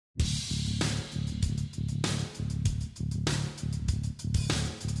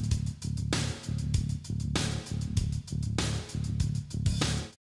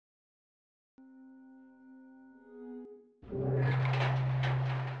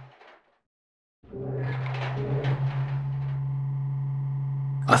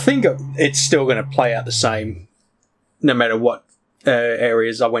I think it's still going to play out the same, no matter what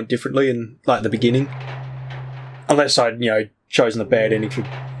areas I went differently in, like the beginning. Unless I'd, chosen the bad ending for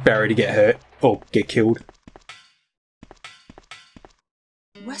Barry to get hurt or get killed.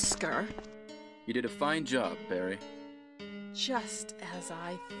 Wesker? You did a fine job, Barry. Just as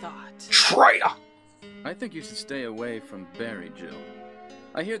I thought. Traitor! I think you should stay away from Barry, Jill.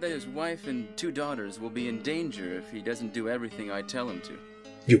 I hear that his wife and 2 daughters will be in danger if he doesn't do everything I tell him to.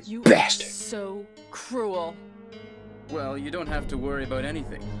 You bastard! Are so cruel. Well, you don't have to worry about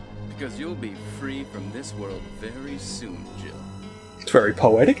anything, because you'll be free from this world very soon, Jill. It's very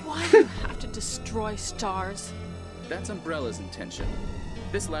poetic. Why do you have to destroy stars? That's Umbrella's intention.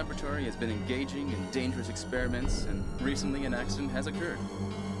 This laboratory has been engaging in dangerous experiments, and recently an accident has occurred.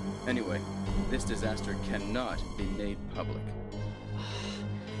 Anyway, this disaster cannot be made public.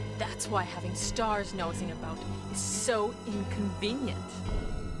 That's why having stars nosing about is so inconvenient.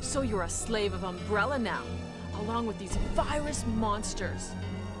 So you're a slave of Umbrella now, along with these virus monsters.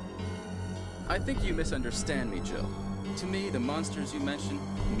 I think you misunderstand me, Jill. To me, the monsters you mentioned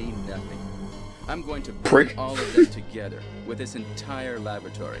mean nothing. I'm going to bring all of them together with this entire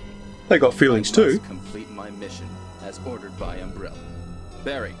laboratory. They got feelings too. I must complete my mission as ordered by Umbrella.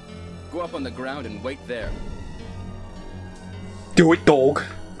 Barry, go up on the ground and wait there. Do it, dog.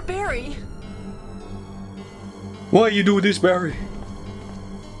 Barry! Why you do this, Barry?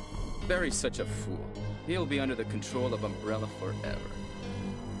 Barry's such a fool. He'll be under the control of Umbrella forever.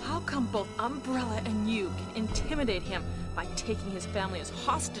 How come both Umbrella and you can intimidate him by taking his family as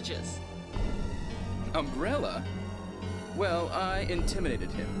hostages? Umbrella? Well, I intimidated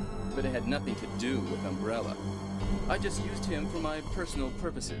him, but it had nothing to do with Umbrella. I just used him for my personal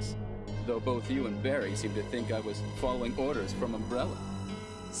purposes, though both you and Barry seem to think I was following orders from Umbrella.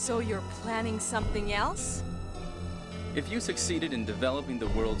 So you're planning something else? If you succeeded in developing the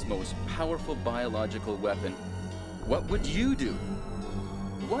world's most powerful biological weapon, what would you do?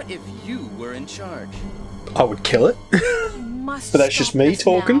 What if you were in charge? I would kill it. Must but that's just me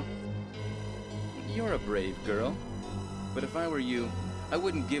talking. Now. You're a brave girl. But if I were you, I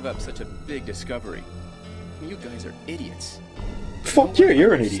wouldn't give up such a big discovery. You guys are idiots. Fuck you,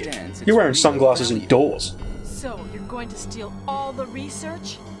 you're an idiot. You're wearing sunglasses indoors. So, you're going to steal all the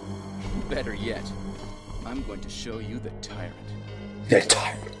research? Better yet, I'm going to show you the tyrant. The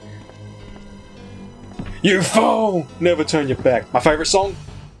tyrant. You fool! Never turn your back. My favourite song?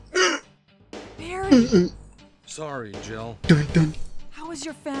 Barry! Sorry, Jill. Dun dun. How is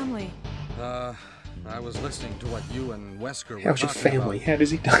your family? I was listening to what you and Wesker were How's your talking family? about. How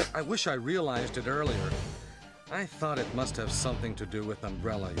does he die? I wish I realized it earlier. I thought it must have something to do with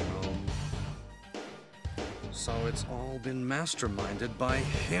Umbrella, you know. So it's all been masterminded by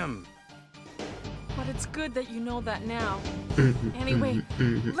him. But it's good that you know that now. Anyway,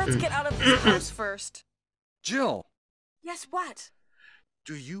 let's get out of this house first. Jill! Yes, what?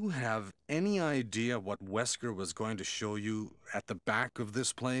 Do you have any idea what Wesker was going to show you at the back of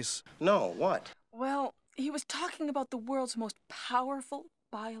this place? No, what? Well, he was talking about the world's most powerful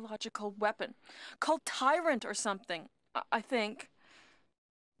biological weapon, called Tyrant or something, I think.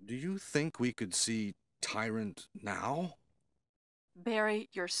 Do you think we could see Tyrant now? Barry,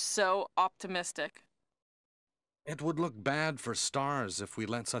 you're so optimistic. It would look bad for stars if we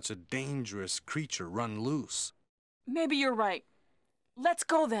let such a dangerous creature run loose. Maybe you're right. Let's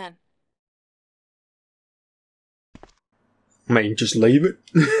go then. I mean, just leave it.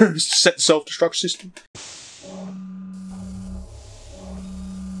 Set the self-destruct system.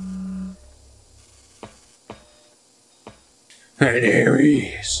 And there he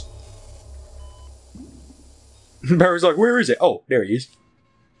is. Barry's like, where is it? Oh, there he is.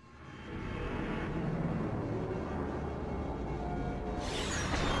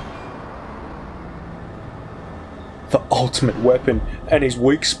 The ultimate weapon, and his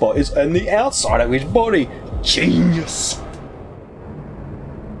weak spot is on the outside of his body. Genius!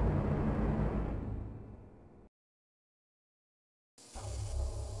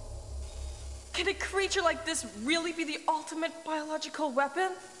 Can a creature like this really be the ultimate biological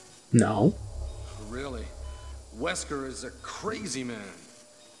weapon? No. Really? Wesker is a crazy man.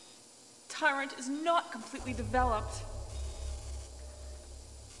 Tyrant is not completely developed.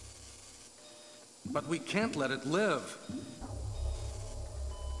 But we can't let it live.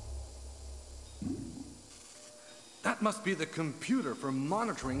 That must be the computer for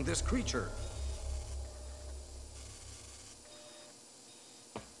monitoring this creature.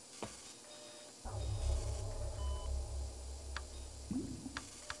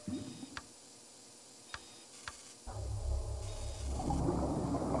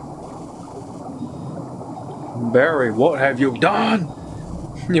 Barry, what have you done?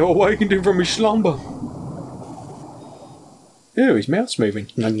 You awakened him from his slumber. Ew, his mouth's moving.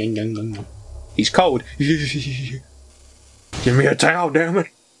 He's cold. Give me a towel, damn it.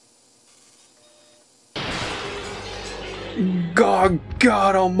 God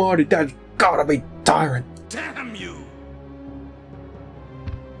almighty, that's gotta be Tyrant. Damn you!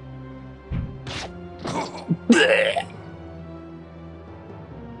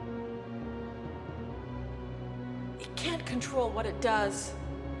 It can't control what it does.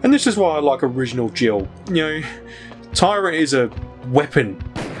 And this is why I like original Jill. You know, Tyrant is a weapon.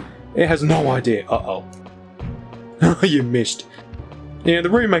 It has no idea. Uh-oh. You missed. Yeah, the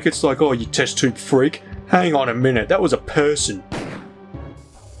remake it's like, oh, you test tube freak. Hang on a minute, that was a person.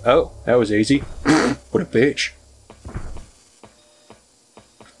 Oh, that was easy. What a bitch.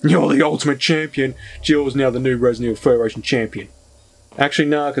 You're the ultimate champion. Jill is now the new Resident Evil Federation champion. Actually,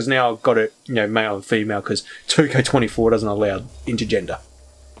 no, because now I've got it, you know, male and female, because 2K24 doesn't allow intergender.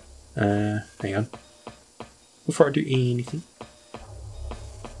 Hang on. Before I do anything.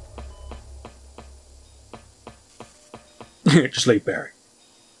 Just leave Barry.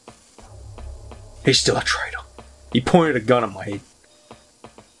 He's still a traitor. He pointed a gun at my head.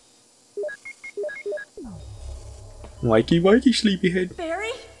 Wakey, wakey, sleepyhead.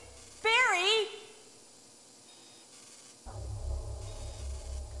 Barry? Barry?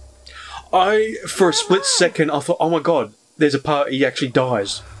 For a split second, I thought, oh my god, there's a part he actually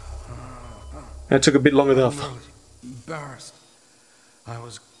dies. And it took a bit longer than I thought. Embarrassed. I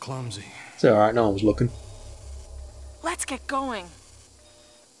was clumsy. It's alright, no one was looking. Let's get going.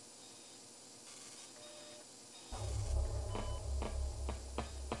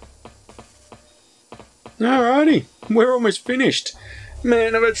 Alrighty, we're almost finished.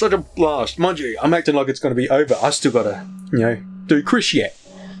 Man, I've had such a blast. Mind you, I'm acting like it's going to be over. I still got to, you know, do Chris yet.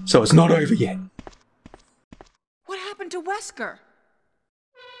 So it's not over yet. What happened to Wesker?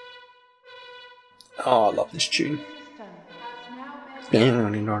 Oh, I love this tune.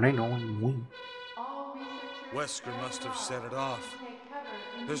 Wesker must have set it off.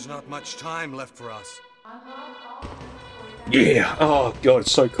 There's not much time left for us. Yeah, oh god,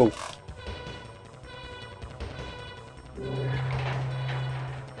 it's so cool.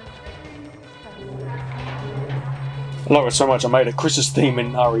 I love it so much I made a Chris's theme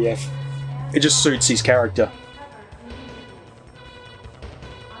in REF. It just suits his character.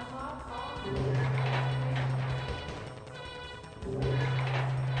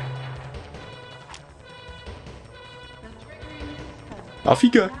 Off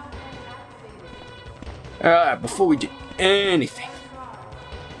you go. Alright, before we do anything.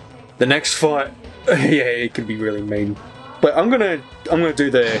 The next fight, yeah, it could be really mean. But I'm gonna do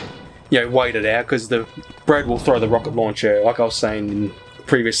the, you know, wait it out, because Brad will throw the rocket launcher, like I was saying in the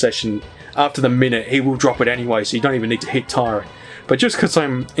previous session. After the minute, he will drop it anyway, so you don't even need to hit Tyrant. But just because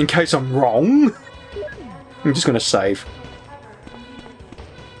in case I'm wrong, I'm just gonna save.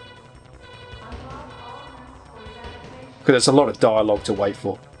 Because there's a lot of dialogue to wait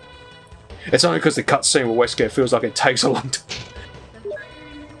for. It's only because the cutscene with Wesker feels like it takes a long time.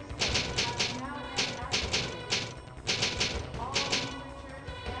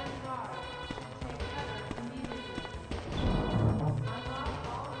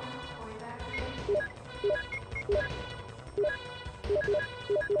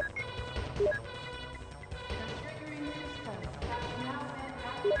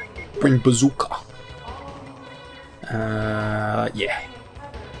 Bring bazooka. Yeah.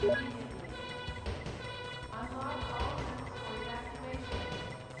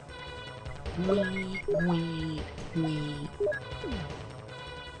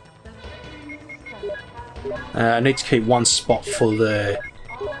 I need to keep one spot for the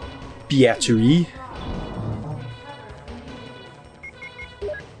battery.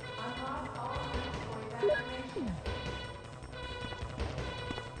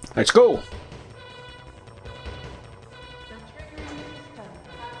 Let's go.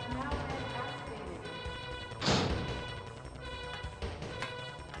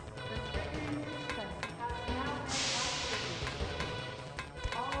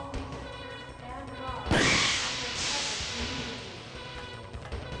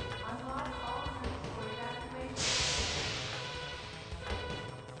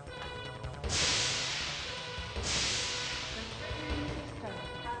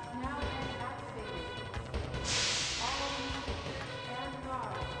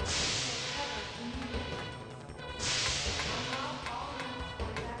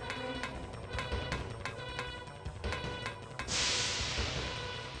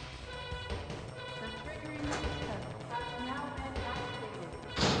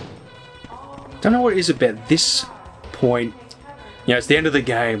 Don't know what it is about this point. You know, it's the end of the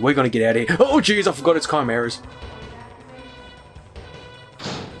game. We're gonna get out of here. Oh, jeez, I forgot it's chimeras.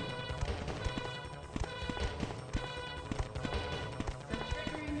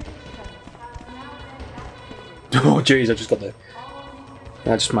 Oh, jeez, I just got the...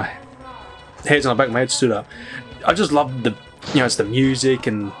 just my hairs on the back of my head stood up. I just love the... You know, it's the music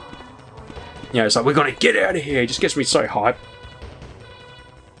and... You know, it's like, we're gonna get out of here. It just gets me so hyped.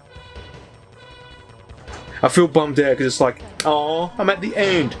 I feel bummed out because it's like, oh, I'm at the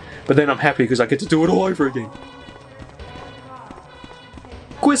end. But then I'm happy because I get to do it all over again.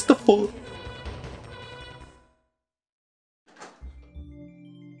 Christopher!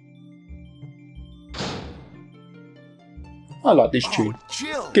 I like this tune.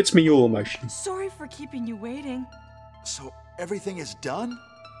 Jill! Gets me all emotional. Sorry for keeping you waiting. So everything is done?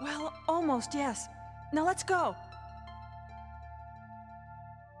 Well, almost, yes. Now let's go.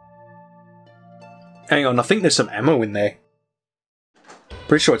 Hang on, I think there's some ammo in there.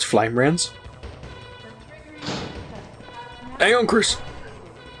 Pretty sure it's flame rounds. Hang on, Chris.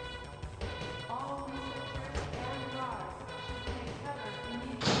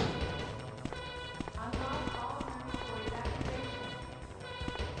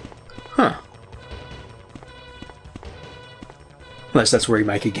 Huh. Unless that's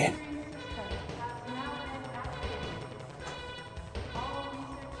remake again.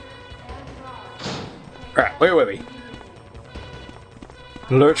 Right, where were we?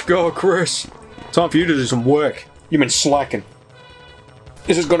 Let's go, Chris. Time for you to do some work. You've been slacking.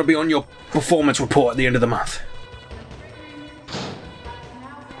 This is going to be on your performance report at the end of the month.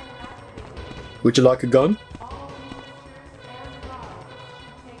 Would you like a gun?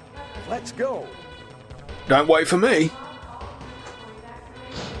 Let's go. Don't wait for me.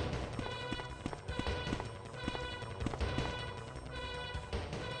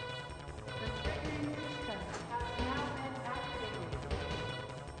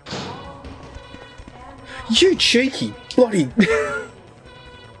 You cheeky bloody...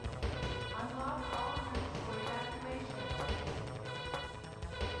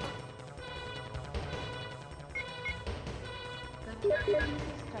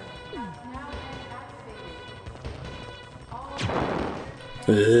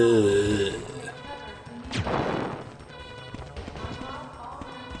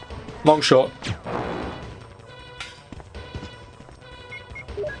 Long shot.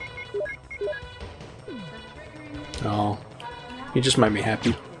 Oh, you just made me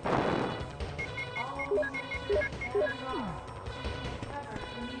happy.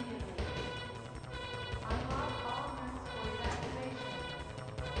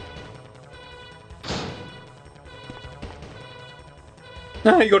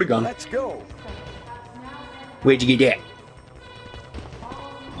 Ah, you got a gun. Let's go. Where'd you get that?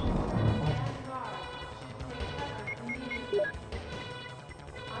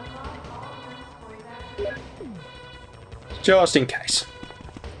 Just in case.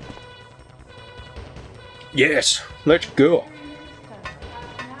 Yes, let's go.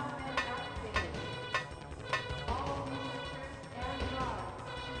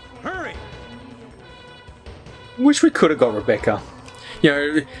 Hurry. Wish we could have got Rebecca. You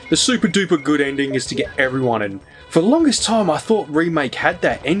know, the super duper good ending is to get everyone in. For the longest time I thought Remake had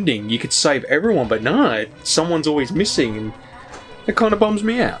that ending. You could save everyone, but no, someone's always missing and it kind of bums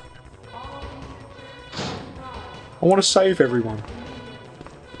me out. I want to save everyone.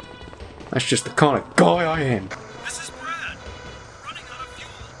 That's just the kind of guy I am. This is Brad. Running out of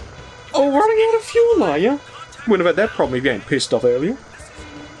fuel. Oh, running out of fuel, are you? Wouldn't have had that problem if you ain't pissed off earlier.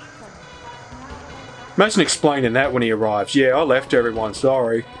 Imagine explaining that when he arrives. Yeah, I left everyone,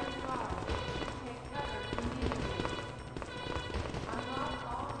 sorry.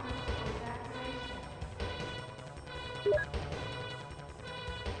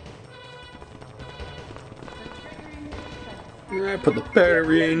 Put the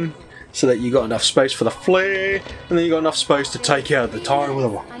battery in so that you got enough space for the flare, and then you got enough space to take out the tire with a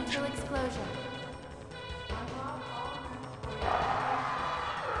rocket. Until explosion.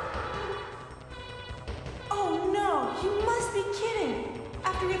 Oh no, you must be kidding!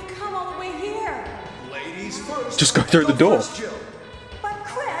 After we've come all the way here! Ladies first. Just go through the door. First, Jill. But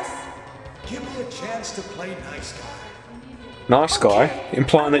Chris! Give me a chance to play nice guy. Nice guy,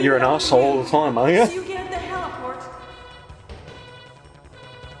 implying that you're an asshole all the time, are you? So you get at the heliport.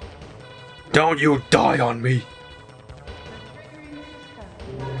 Don't you die on me.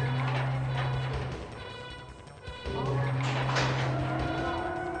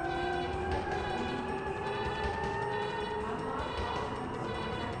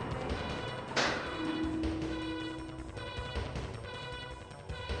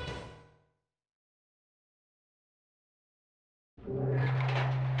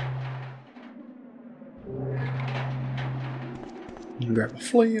 and grab a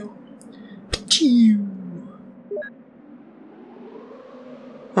flare.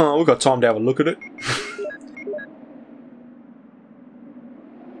 Oh, we've got time to have a look at it.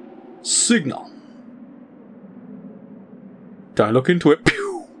 Signal. Don't look into it.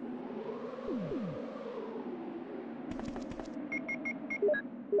 Pew!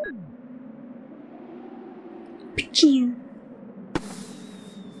 Pew!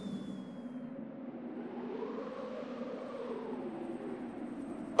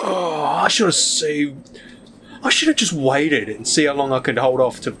 Oh, I should have saved. I should have just waited and see how long I could hold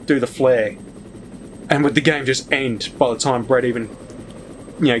off to do the flare. And would the game just end by the time Brett even,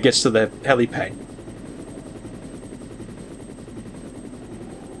 you know, gets to the helipad?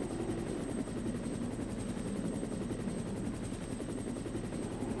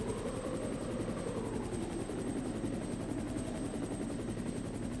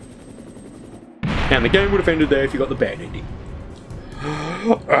 And the game would have ended there if you got the bad ending.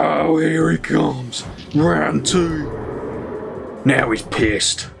 Oh, here he comes. Round 2. Now he's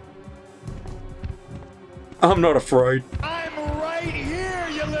pissed. I'm not afraid. I'm right here,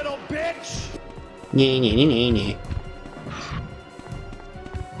 you little bitch!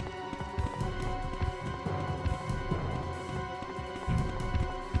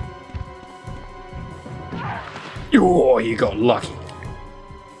 Nah. Oh, you got lucky.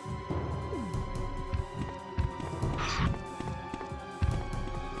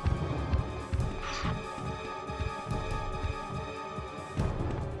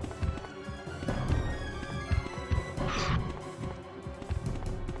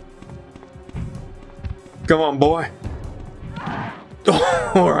 Come on, boy.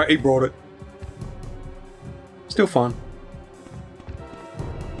 Oh, alright, he brought it. Still fun.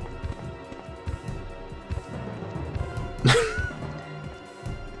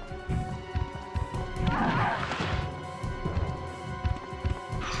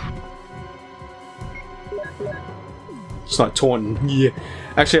 It's like torn. Yeah.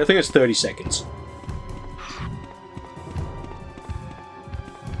 Actually, I think it's 30 seconds.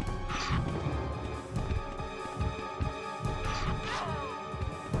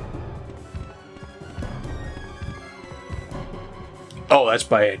 Oh, that's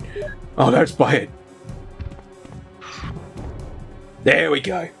bad. Oh, that's bad. There we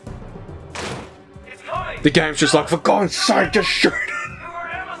go. It's coming! The game's just like, for God's sake, just shoot it. You are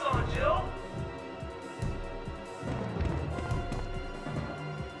Amazon, Jill!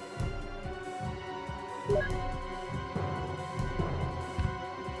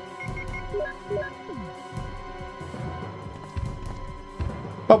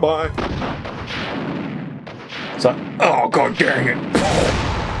 Bye-bye. It's like, oh, God dang it.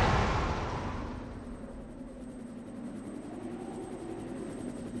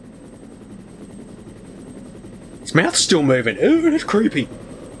 His mouth's still moving. Ooh, that's creepy.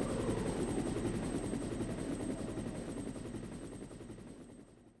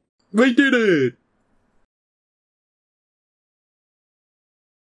 We did it!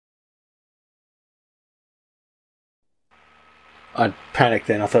 I panicked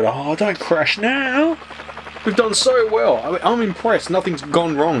then. I thought, oh, don't crash now. We've done so well. I'm impressed. Nothing's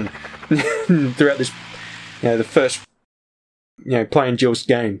gone wrong throughout this, you know, the first, you know, playing Jill's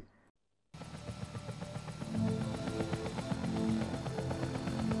game.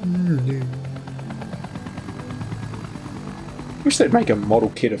 Wish they'd make a model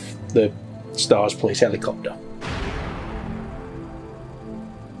kit of the Stars Police helicopter.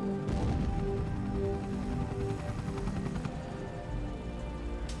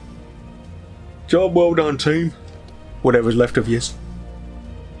 Job well done, team. Whatever's left of yous.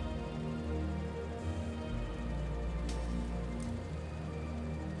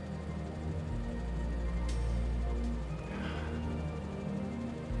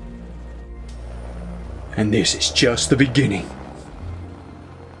 And this is just the beginning.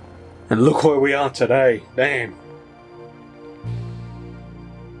 And look where we are today. Damn.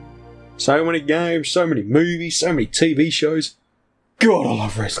 So many games, so many movies, so many TV shows. God, I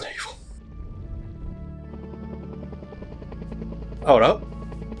love Resident Evil. Hold up.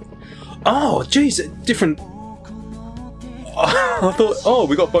 Oh, jeez, different. I thought, oh,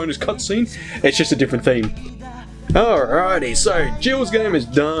 we got bonus cutscene. It's just a different theme. Alrighty, so Jill's game is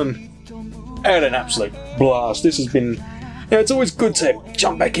done. Had an absolute blast. This has been, you know, it's always good to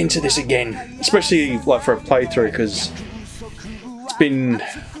jump back into this again, especially like for a playthrough, because it's been,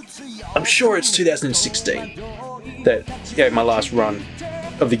 I'm sure it's 2016 that gave my last run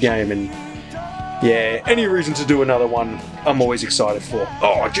of the game, and yeah, any reason to do another one, I'm always excited for.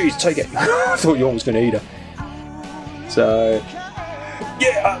 Oh, geez, take it. I thought you was going to eat her. So,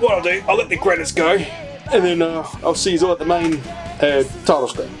 yeah, what I'll do, I'll let the credits go, and then I'll see you all at the main Title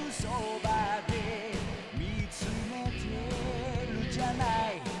screen.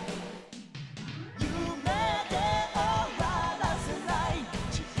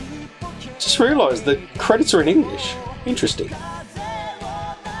 Just realised the credits are in English. Interesting.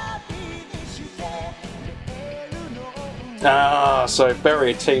 Ah, so if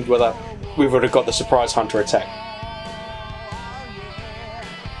Barry had teamed with her, we would have got the surprise Hunter attack.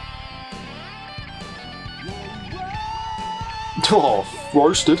 Oh,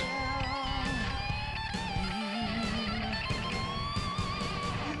 roasted.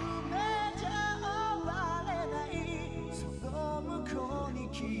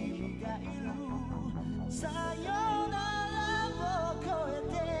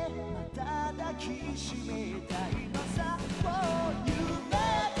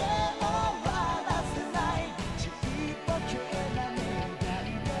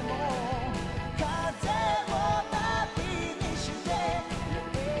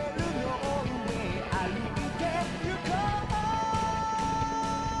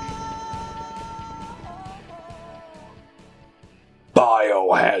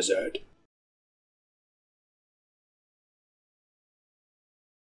 Biohazard.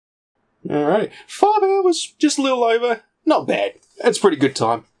 Alright, 5 hours, just a little over. Not bad. That's a pretty good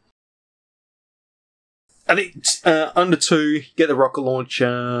time. I think under 2, get the rocket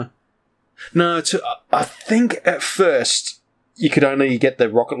launcher. No, I think at first you could only get the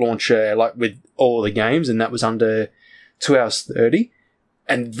rocket launcher like with all the games, and that was under 2 hours 30.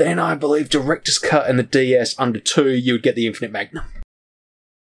 And then I believe Director's Cut and the DS under 2, you would get the Infinite Magnum.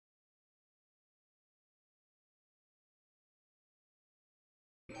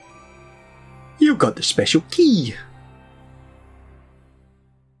 You got the special key.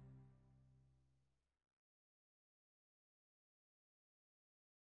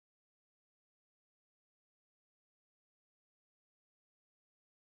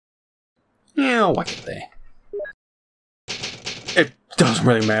 Yeah, I'll whack it there. It doesn't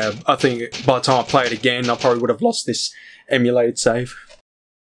really matter. I think by the time I play it again, I probably would have lost this emulated save.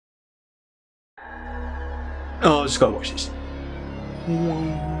 Oh, I just gotta watch this.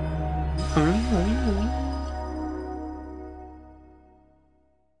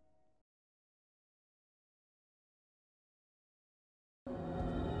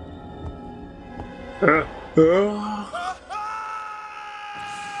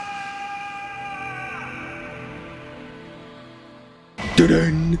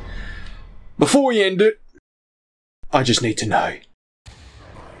 Dun-dun. Before we end it, I just need to know.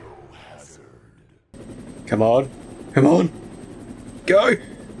 Come on. Come on. Go.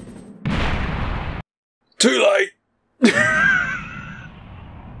 Too late.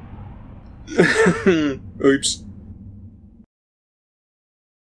 Oops.